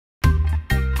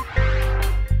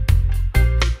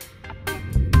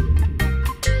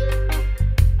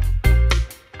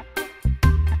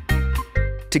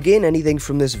To gain anything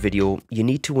from this video, you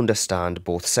need to understand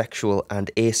both sexual and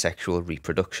asexual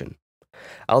reproduction.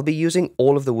 I'll be using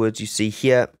all of the words you see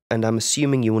here, and I'm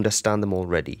assuming you understand them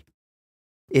already.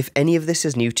 If any of this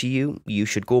is new to you, you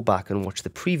should go back and watch the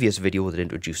previous video that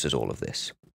introduces all of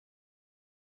this.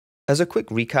 As a quick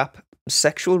recap,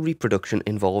 sexual reproduction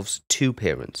involves two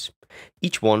parents,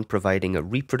 each one providing a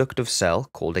reproductive cell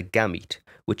called a gamete,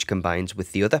 which combines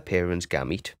with the other parent's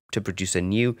gamete to produce a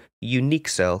new, unique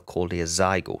cell called a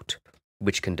zygote,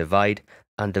 which can divide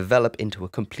and develop into a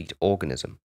complete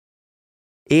organism.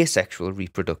 Asexual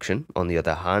reproduction, on the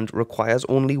other hand, requires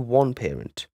only one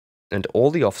parent, and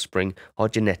all the offspring are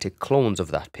genetic clones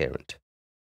of that parent.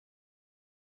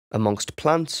 Amongst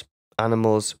plants,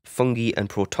 animals, fungi, and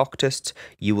protoctists,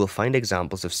 you will find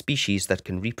examples of species that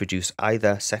can reproduce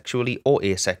either sexually or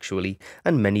asexually,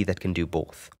 and many that can do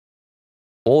both.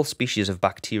 All species of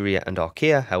bacteria and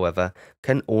archaea, however,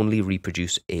 can only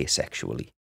reproduce asexually.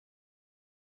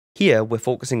 Here, we're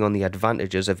focusing on the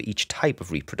advantages of each type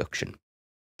of reproduction.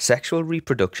 Sexual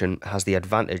reproduction has the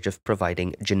advantage of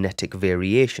providing genetic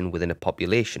variation within a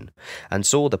population, and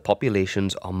so the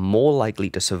populations are more likely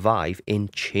to survive in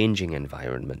changing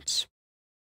environments.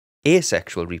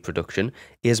 Asexual reproduction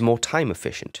is more time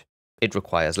efficient. It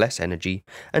requires less energy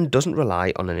and doesn't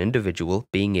rely on an individual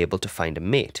being able to find a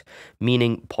mate,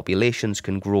 meaning populations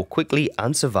can grow quickly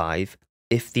and survive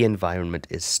if the environment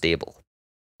is stable.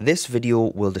 This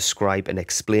video will describe and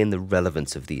explain the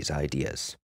relevance of these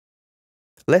ideas.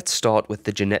 Let's start with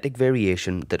the genetic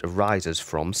variation that arises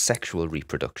from sexual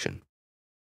reproduction.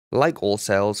 Like all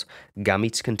cells,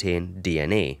 gametes contain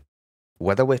DNA.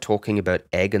 Whether we're talking about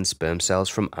egg and sperm cells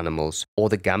from animals, or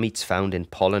the gametes found in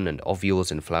pollen and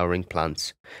ovules in flowering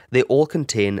plants, they all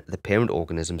contain the parent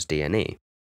organism's DNA.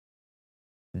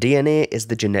 DNA is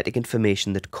the genetic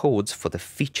information that codes for the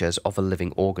features of a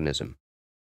living organism.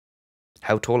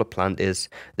 How tall a plant is,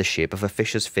 the shape of a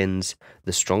fish's fins,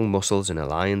 the strong muscles in a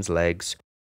lion's legs.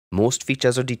 Most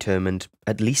features are determined,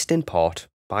 at least in part,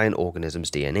 by an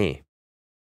organism's DNA.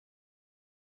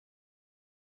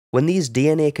 When these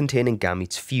DNA-containing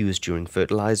gametes fuse during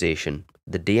fertilization,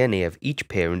 the DNA of each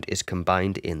parent is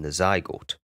combined in the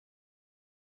zygote.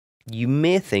 You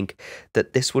may think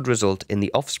that this would result in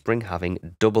the offspring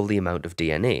having double the amount of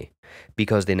DNA,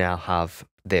 because they now have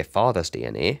their father's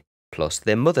DNA plus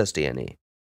their mother's DNA.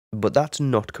 But that's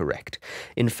not correct.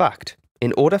 In fact,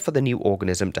 in order for the new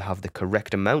organism to have the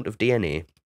correct amount of DNA,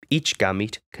 each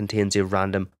gamete contains a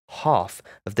random half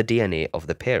of the DNA of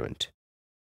the parent.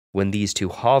 When these two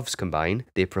halves combine,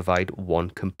 they provide one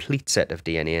complete set of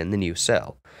DNA in the new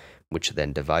cell, which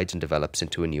then divides and develops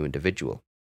into a new individual.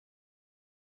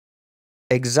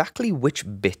 Exactly which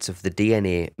bits of the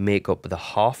DNA make up the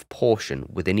half portion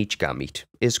within each gamete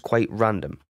is quite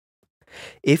random.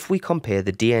 If we compare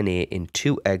the DNA in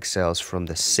two egg cells from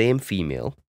the same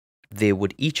female, they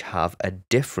would each have a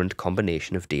different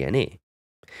combination of DNA.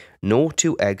 No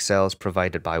two egg cells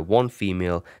provided by one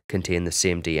female contain the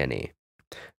same DNA.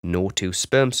 No two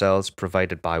sperm cells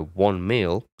provided by one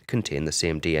male contain the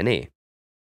same DNA.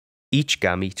 Each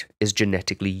gamete is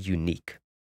genetically unique.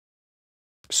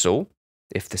 So,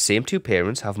 if the same two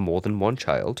parents have more than one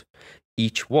child,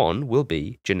 each one will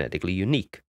be genetically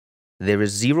unique. There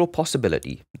is zero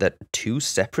possibility that two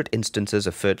separate instances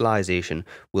of fertilization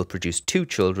will produce two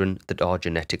children that are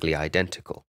genetically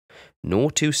identical. No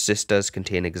two sisters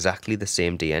contain exactly the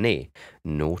same DNA.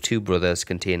 No two brothers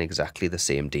contain exactly the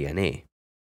same DNA.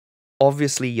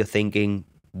 Obviously, you're thinking,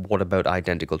 what about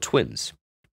identical twins?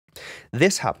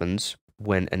 This happens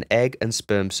when an egg and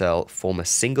sperm cell form a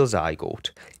single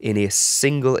zygote in a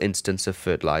single instance of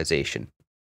fertilization.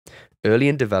 Early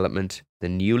in development, the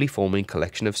newly forming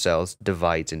collection of cells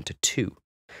divides into two.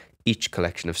 Each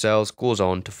collection of cells goes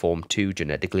on to form two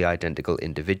genetically identical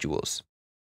individuals.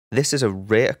 This is a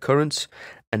rare occurrence,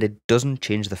 and it doesn't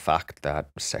change the fact that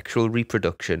sexual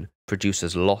reproduction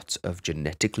produces lots of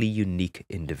genetically unique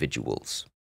individuals.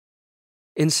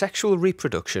 In sexual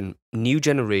reproduction, new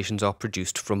generations are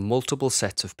produced from multiple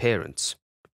sets of parents,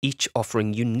 each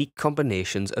offering unique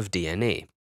combinations of DNA.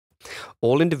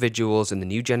 All individuals in the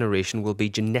new generation will be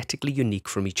genetically unique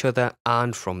from each other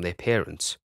and from their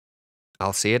parents.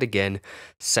 I'll say it again,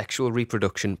 sexual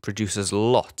reproduction produces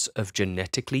lots of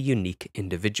genetically unique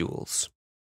individuals.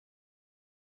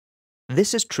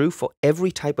 This is true for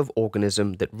every type of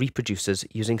organism that reproduces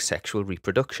using sexual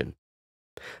reproduction.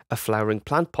 A flowering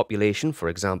plant population, for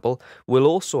example, will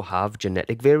also have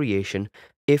genetic variation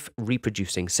if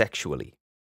reproducing sexually.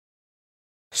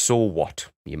 So what,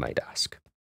 you might ask?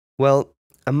 Well,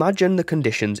 imagine the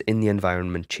conditions in the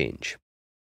environment change.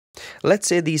 Let's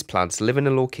say these plants live in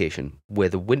a location where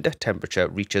the winter temperature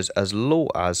reaches as low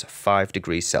as 5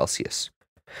 degrees Celsius.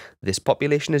 This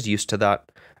population is used to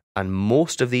that, and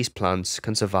most of these plants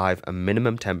can survive a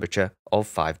minimum temperature of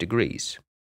 5 degrees.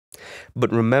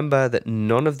 But remember that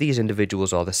none of these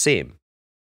individuals are the same.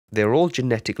 They're all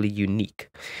genetically unique.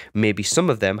 Maybe some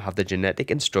of them have the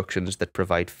genetic instructions that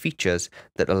provide features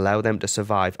that allow them to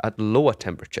survive at lower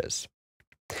temperatures.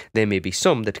 There may be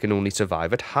some that can only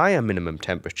survive at higher minimum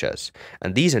temperatures,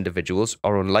 and these individuals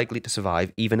are unlikely to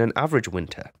survive even an average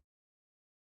winter.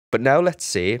 But now let's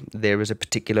say there is a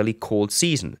particularly cold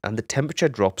season and the temperature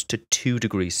drops to 2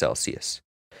 degrees Celsius,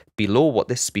 below what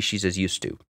this species is used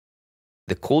to.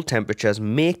 The cold temperatures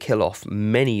may kill off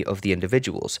many of the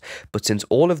individuals, but since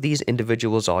all of these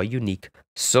individuals are unique,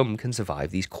 some can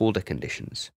survive these colder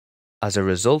conditions. As a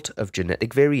result of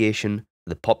genetic variation,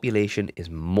 the population is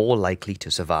more likely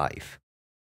to survive.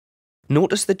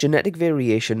 Notice that genetic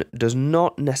variation does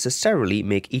not necessarily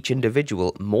make each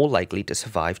individual more likely to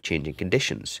survive changing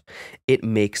conditions. It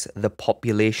makes the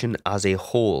population as a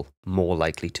whole more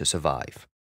likely to survive.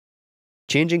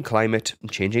 Changing climate,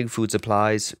 changing food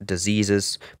supplies,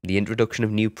 diseases, the introduction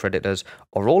of new predators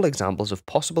are all examples of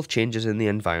possible changes in the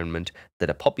environment that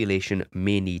a population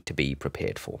may need to be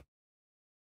prepared for.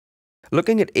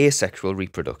 Looking at asexual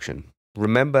reproduction,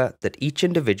 remember that each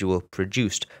individual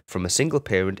produced from a single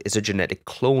parent is a genetic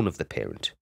clone of the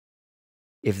parent.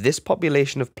 If this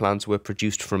population of plants were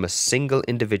produced from a single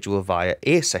individual via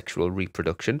asexual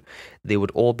reproduction, they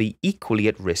would all be equally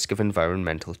at risk of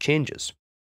environmental changes.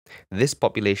 This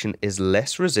population is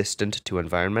less resistant to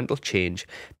environmental change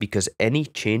because any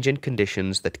change in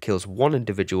conditions that kills one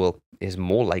individual is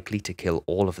more likely to kill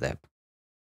all of them.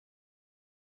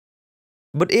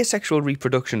 But asexual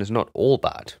reproduction is not all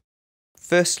bad.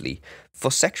 Firstly,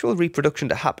 for sexual reproduction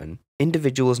to happen,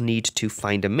 individuals need to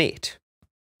find a mate.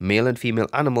 Male and female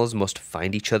animals must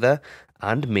find each other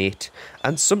and mate,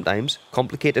 and sometimes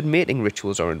complicated mating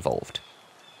rituals are involved.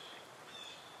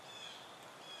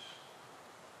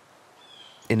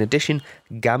 In addition,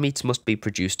 gametes must be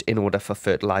produced in order for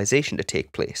fertilization to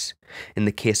take place. In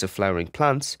the case of flowering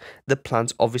plants, the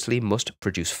plants obviously must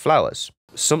produce flowers,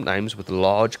 sometimes with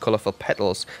large colourful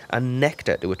petals and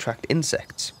nectar to attract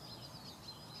insects.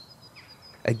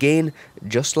 Again,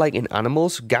 just like in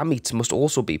animals, gametes must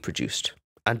also be produced.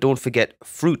 And don't forget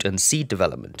fruit and seed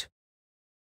development.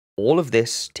 All of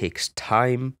this takes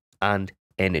time and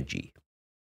energy.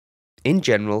 In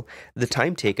general, the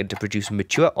time taken to produce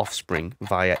mature offspring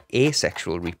via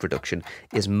asexual reproduction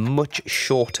is much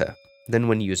shorter than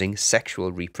when using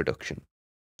sexual reproduction.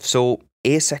 So,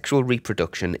 asexual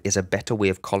reproduction is a better way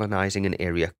of colonizing an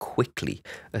area quickly,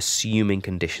 assuming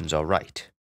conditions are right.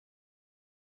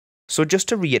 So just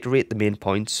to reiterate the main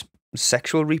points,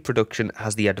 sexual reproduction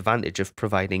has the advantage of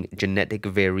providing genetic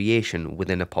variation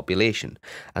within a population,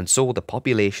 and so the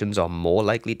populations are more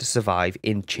likely to survive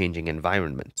in changing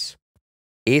environments.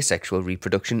 Asexual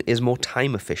reproduction is more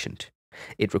time efficient.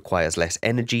 It requires less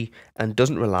energy and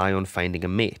doesn't rely on finding a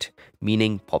mate,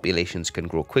 meaning populations can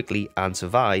grow quickly and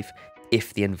survive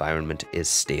if the environment is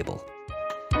stable.